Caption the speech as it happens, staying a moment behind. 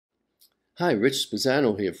Hi, Rich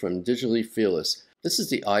Spezzano here from Digitally Fearless. This is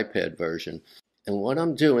the iPad version. And what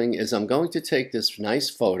I'm doing is I'm going to take this nice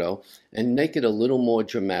photo and make it a little more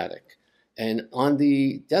dramatic. And on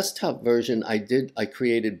the desktop version, I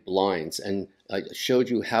created blinds and I showed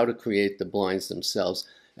you how to create the blinds themselves.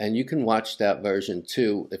 And you can watch that version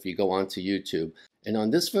too if you go onto YouTube. And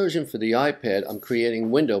on this version for the iPad, I'm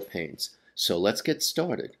creating window panes. So let's get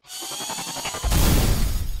started.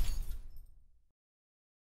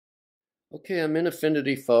 Okay, I'm in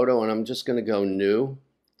Affinity Photo and I'm just going to go New,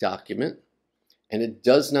 Document. And it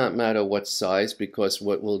does not matter what size because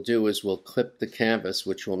what we'll do is we'll clip the canvas,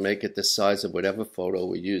 which will make it the size of whatever photo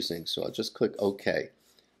we're using. So I'll just click OK.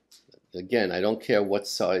 Again, I don't care what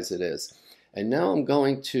size it is. And now I'm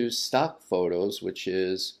going to Stock Photos, which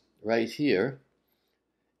is right here.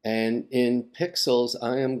 And in pixels,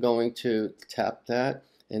 I am going to tap that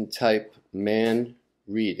and type man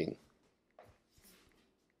reading.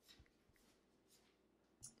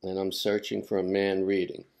 And I'm searching for a man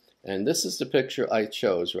reading. And this is the picture I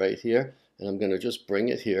chose right here. And I'm going to just bring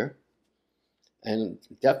it here. And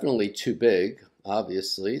definitely too big,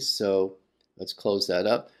 obviously. So let's close that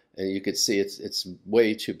up. And you can see it's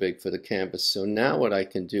way too big for the canvas. So now what I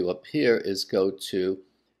can do up here is go to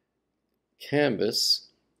Canvas,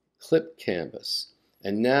 Clip Canvas.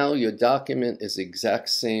 And now your document is the exact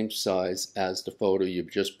same size as the photo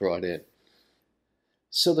you've just brought in.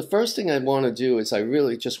 So the first thing I want to do is I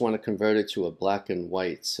really just want to convert it to a black and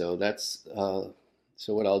white. So that's so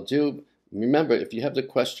what I'll do. Remember, if you have the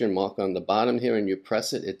question mark on the bottom here and you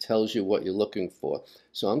press it, it tells you what you're looking for.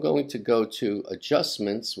 So I'm going to go to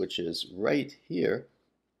Adjustments, which is right here,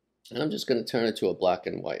 and I'm just going to turn it to a black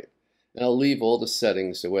and white. And I'll leave all the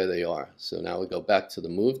settings the way they are. So now we go back to the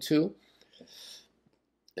Move tool,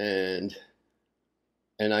 and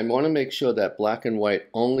I want to make sure that black and white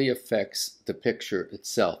only affects the picture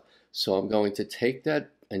itself. So I'm going to take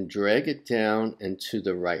that and drag it down and to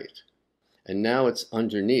the right. And now it's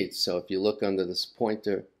underneath. So if you look under this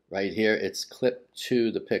pointer right here, it's clipped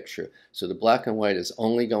to the picture. So the black and white is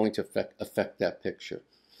only going to affect that picture.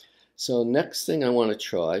 So next thing I want to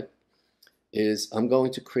try is I'm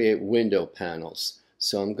going to create window panels.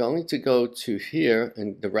 So I'm going to go to here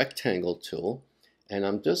and the rectangle tool. And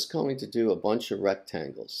I'm just going to do a bunch of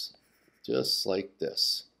rectangles, just like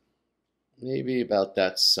this, maybe about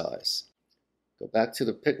that size. Go back to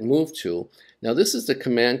the Move tool. Now this is the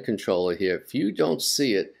command controller here. If you don't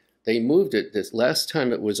see it, they moved it. This last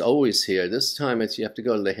time it was always here. This time you have to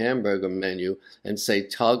go to the hamburger menu and say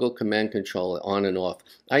Toggle Command Controller on and off.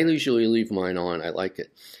 I usually leave mine on. I like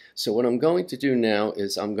it. So what I'm going to do now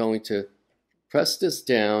is I'm going to press this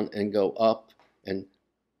down and go up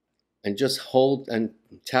and just hold and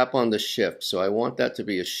tap on the shift. So I want that to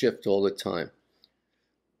be a shift all the time.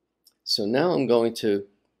 So now I'm going to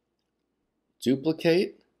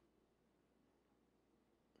duplicate,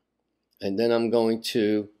 and then I'm going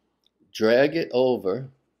to drag it over.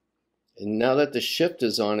 And now that the shift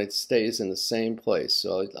is on, it stays in the same place.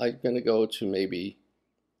 So I'm going to go to maybe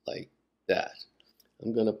like that.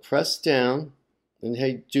 I'm going to press down and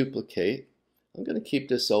hey, duplicate. I'm going to keep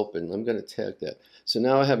this open. I'm going to tag that. So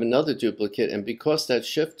now I have another duplicate, and because that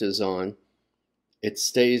shift is on, it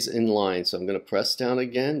stays in line. So I'm going to press down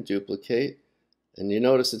again, duplicate, and you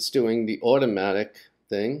notice it's doing the automatic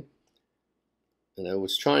thing. And I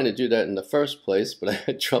was trying to do that in the first place, but I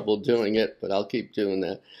had trouble doing it, but I'll keep doing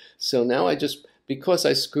that. So now because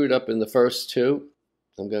I screwed up in the first two,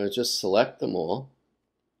 I'm going to just select them all,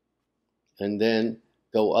 and then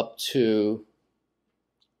go up to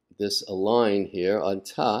this align here on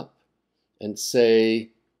top and say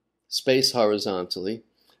space horizontally.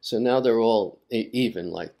 So now they're all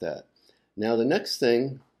even like that. Now the next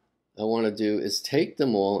thing I want to do is take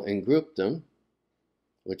them all and group them,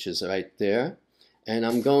 which is right there, and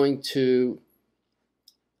I'm going to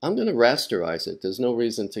rasterize it. There's no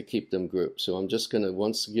reason to keep them grouped. So I'm just going to,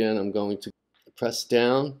 once again, I'm going to press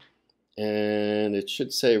down and it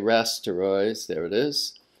should say rasterize. There it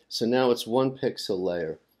is. So now it's 1 pixel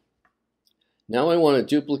layer. Now I want to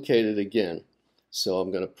duplicate it again. So I'm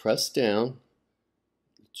going to press down,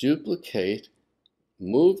 duplicate,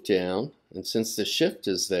 move down, and since the shift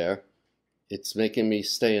is there, it's making me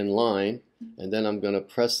stay in line, and then I'm going to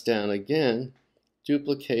press down again,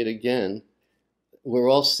 duplicate again. We're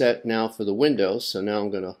all set now for the windows, so now I'm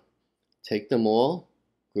going to take them all,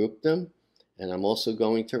 group them, and I'm also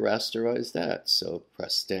going to rasterize that. So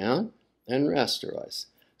press down and rasterize.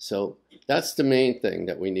 So that's the main thing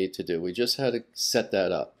that we need to do. We just had to set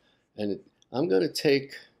that up. And I'm going to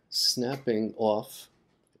take snapping off.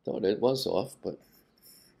 I thought it was off, but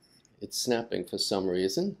it's snapping for some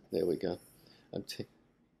reason. There we go.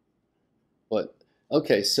 But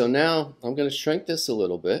okay, so now I'm going to shrink this a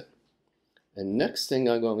little bit. And next thing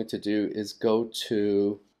I'm going to do is go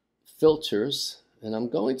to filters, and I'm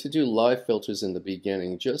going to do live filters in the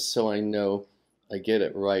beginning just so I know I get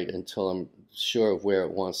it right until I'm sure of where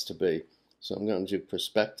it wants to be. So I'm going to do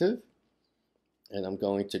perspective, and I'm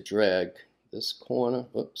going to drag this corner.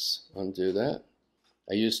 Oops, undo that.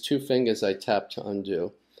 I use 2 fingers, I tap to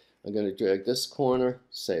undo. I'm going to drag this corner,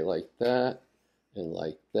 say like that, and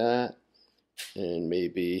like that, and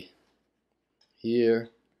maybe here.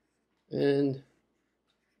 And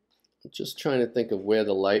I'm just trying to think of where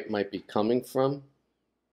the light might be coming from.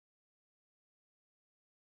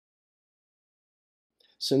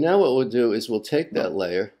 So now what we'll do is we'll take that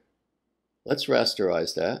layer, let's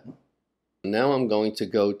rasterize that. Now I'm going to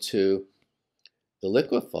go to the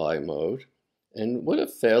liquify mode, and with a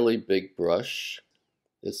fairly big brush,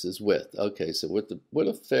 this is width. Okay, so with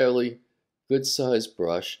a fairly good sized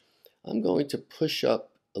brush, I'm going to push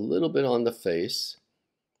up a little bit on the face,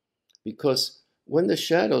 because when the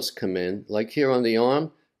shadows come in, like here on the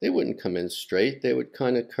arm, they wouldn't come in straight, they would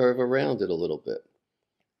kind of curve around it a little bit.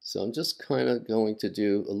 So I'm just kind of going to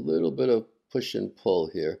do a little bit of push and pull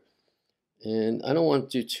here. And I don't want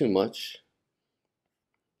to do too much.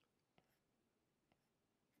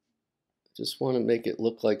 Just want to make it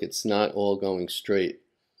look like it's not all going straight.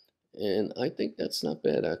 And I think that's not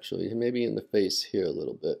bad actually. Maybe in the face here a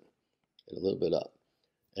little bit, and a little bit up.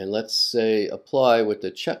 And let's say apply with the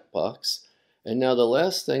checkbox. And now the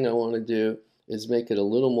last thing I want to do is make it a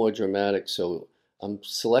little more dramatic. So I'm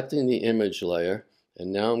selecting the image layer,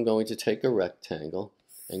 and now I'm going to take a rectangle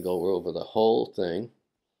and go over the whole thing.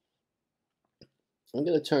 I'm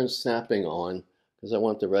going to turn snapping on because I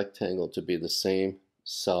want the rectangle to be the same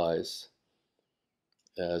size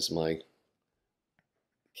as my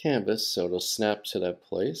canvas, so it'll snap to that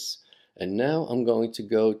place. And now I'm going to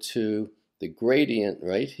go to the gradient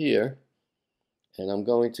right here, and I'm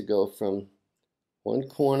going to go from one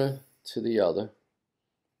corner to the other,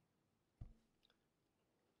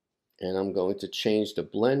 and I'm going to change the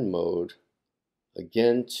blend mode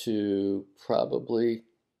again to probably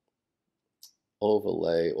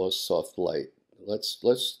overlay or soft light. Let's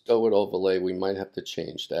go with overlay. We might have to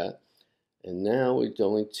change that. And now we're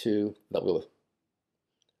going to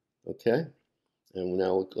okay, and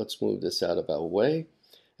now let's move this out of our way.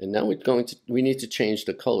 And now we need to change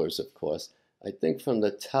the colors, of course. I think from the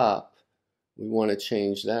top we want to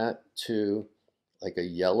change that to like a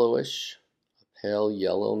yellowish, a pale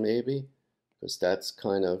yellow maybe, because that's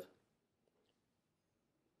kind of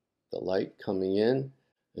the light coming in.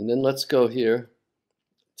 And then let's go here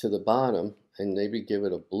to the bottom and maybe give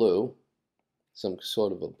it a blue, some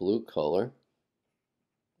sort of a blue color,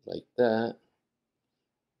 like that.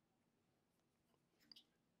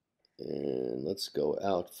 And let's go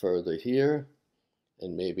out further here,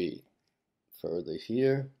 and maybe further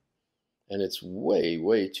here. And it's way,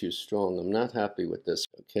 way too strong. I'm not happy with this,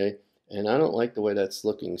 okay? And I don't like the way that's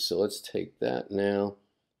looking, so let's take that now.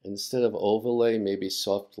 Instead of overlay, maybe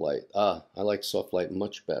soft light. I like soft light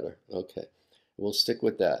much better. Okay, we'll stick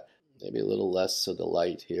with that. Maybe a little less of the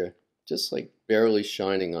light here, just like barely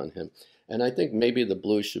shining on him. And I think maybe the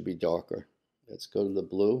blue should be darker. Let's go to the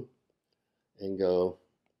blue and go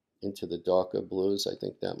into the darker blues. I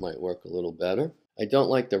think that might work a little better. I don't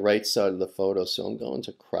like the right side of the photo, so I'm going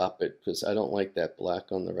to crop it because I don't like that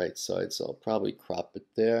black on the right side, so I'll probably crop it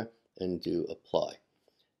there and do apply.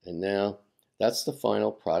 And now that's the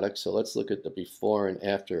final product. So let's look at the before and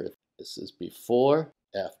after. This is before,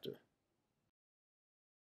 after.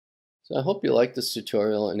 So I hope you liked this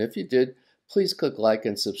tutorial, and if you did, please click like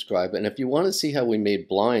and subscribe. And if you want to see how we made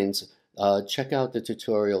blinds, check out the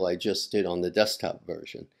tutorial I just did on the desktop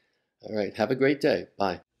version. All right, have a great day.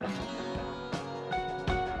 Bye.